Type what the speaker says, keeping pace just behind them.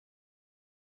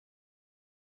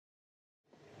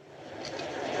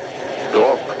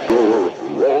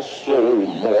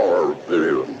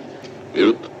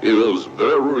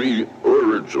very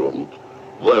urgent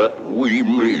that we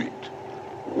meet.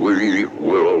 We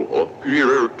will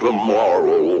appear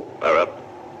tomorrow at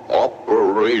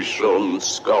Operation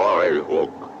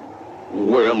Skyhook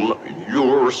when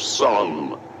your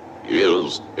son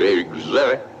is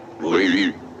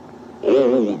exactly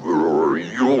over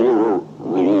your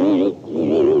rule.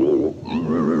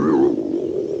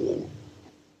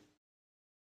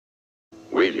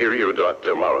 We hear you,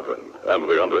 Dr. Marvin, and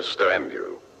we understand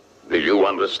you. Do you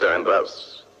understand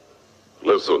us?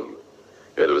 Listen,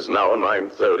 it is now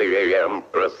 9:30 a.m.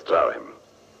 Earth time,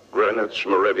 Greenwich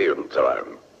Meridian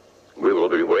time. We will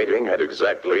be waiting at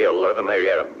exactly 11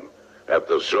 a.m. at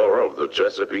the shore of the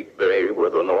Chesapeake Bay where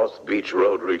the North Beach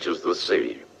Road reaches the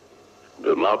sea.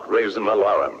 Do not raise an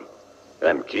alarm,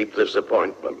 and keep this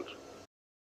appointment.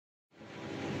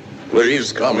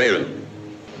 Please come in.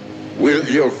 With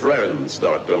your friends,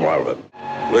 Dr. Marvin.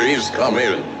 Please come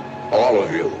in, all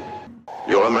of you.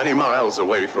 You are many miles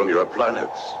away from your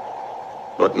planets,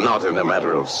 but not in a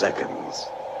matter of seconds.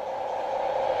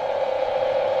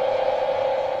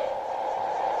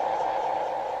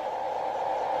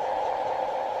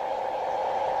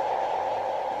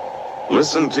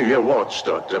 Listen to your watch,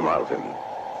 Dr. Marvin.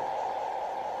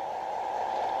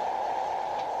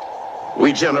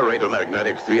 We generate a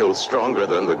magnetic field stronger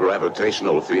than the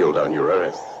gravitational field on your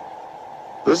Earth.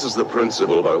 This is the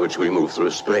principle by which we move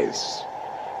through space.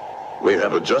 We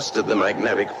have adjusted the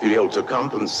magnetic field to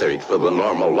compensate for the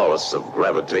normal loss of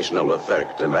gravitational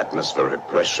effect and atmospheric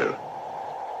pressure.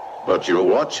 But your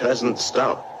watch hasn't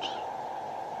stopped.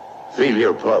 Feel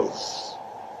your pulse.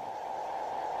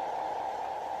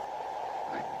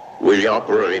 We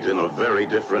operate in a very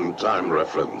different time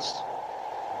reference.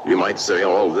 You might say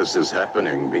all this is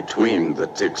happening between the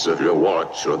ticks of your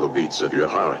watch or the beats of your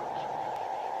heart.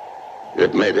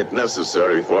 It made it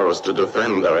necessary for us to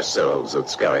defend ourselves at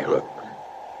Skyhook.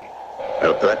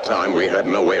 At that time, we had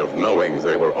no way of knowing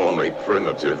they were only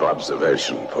primitive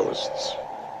observation posts.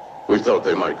 We thought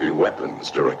they might be weapons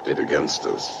directed against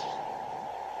us.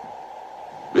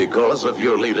 Because of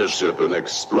your leadership in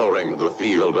exploring the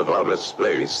field of outer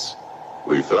space,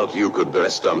 we felt you could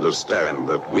best understand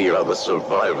that we are the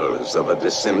survivors of a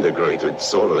disintegrated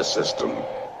solar system.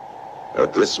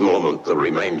 At this moment, the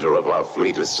remainder of our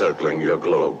fleet is circling your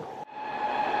globe.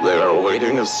 They are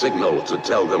awaiting a signal to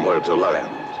tell them where to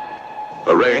land.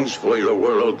 Arrange for your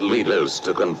world leaders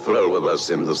to confer with us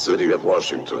in the city of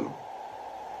Washington.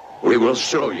 We will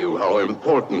show you how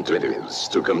important it is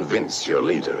to convince your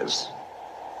leaders.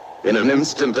 In an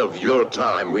instant of your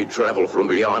time, we travel from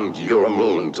beyond your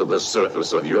moon to the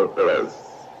surface of your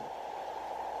Earth.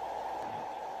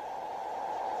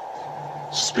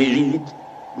 Speed,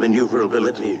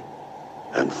 maneuverability,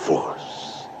 and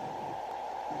force.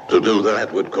 To do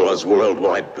that would cause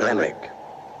worldwide panic.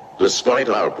 Despite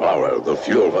our power, the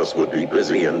few of us would be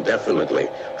busy indefinitely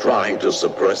trying to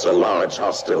suppress a large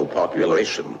hostile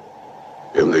population.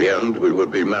 In the end, we would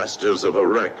be masters of a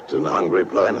wrecked and hungry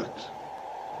planet.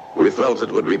 We felt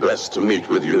it would be best to meet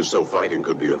with you so fighting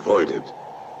could be avoided.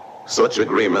 Such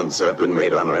agreements have been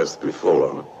made on Earth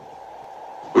before.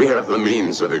 We have the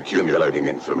means of accumulating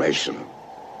information.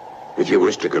 If you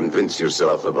wish to convince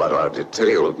yourself about our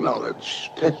detailed knowledge,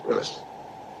 test us.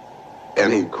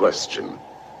 Any question?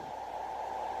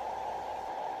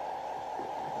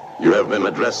 You have been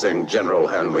addressing General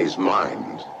Hanley's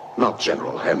mind, not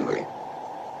General Henley.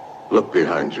 Look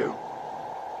behind you.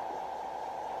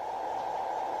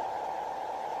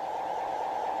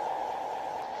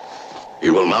 He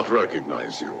will not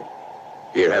recognize you.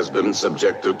 He has been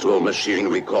subjected to a machine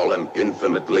we call an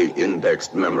infinitely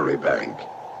indexed memory bank.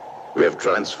 We have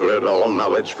transferred all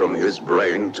knowledge from his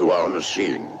brain to our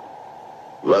machine.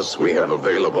 Thus we have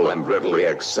available and readily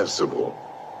accessible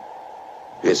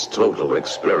his total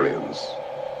experience.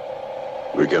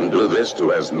 We can do this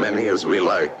to as many as we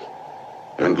like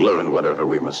and learn whatever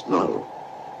we must know.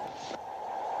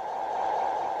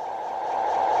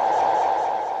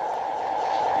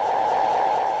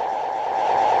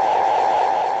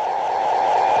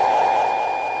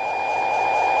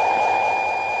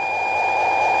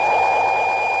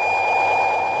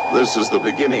 This is the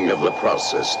beginning of the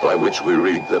process by which we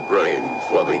read the brain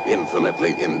for the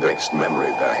infinitely indexed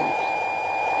memory bank.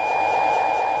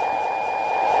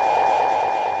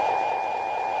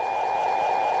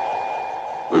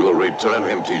 We will return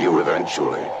him to you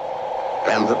eventually,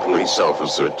 and the police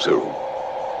officer too.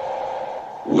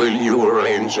 Will you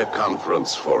arrange a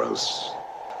conference for us?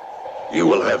 You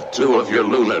will have 2 of your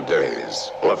lunar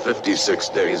days, or 56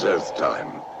 days Earth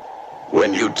time.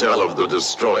 When you tell of the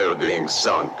destroyer being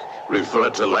sunk, refer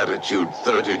to latitude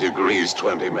 30 degrees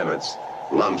 20 minutes,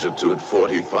 Longitude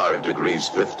 45 degrees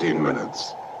 15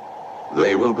 minutes.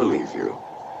 They will believe you.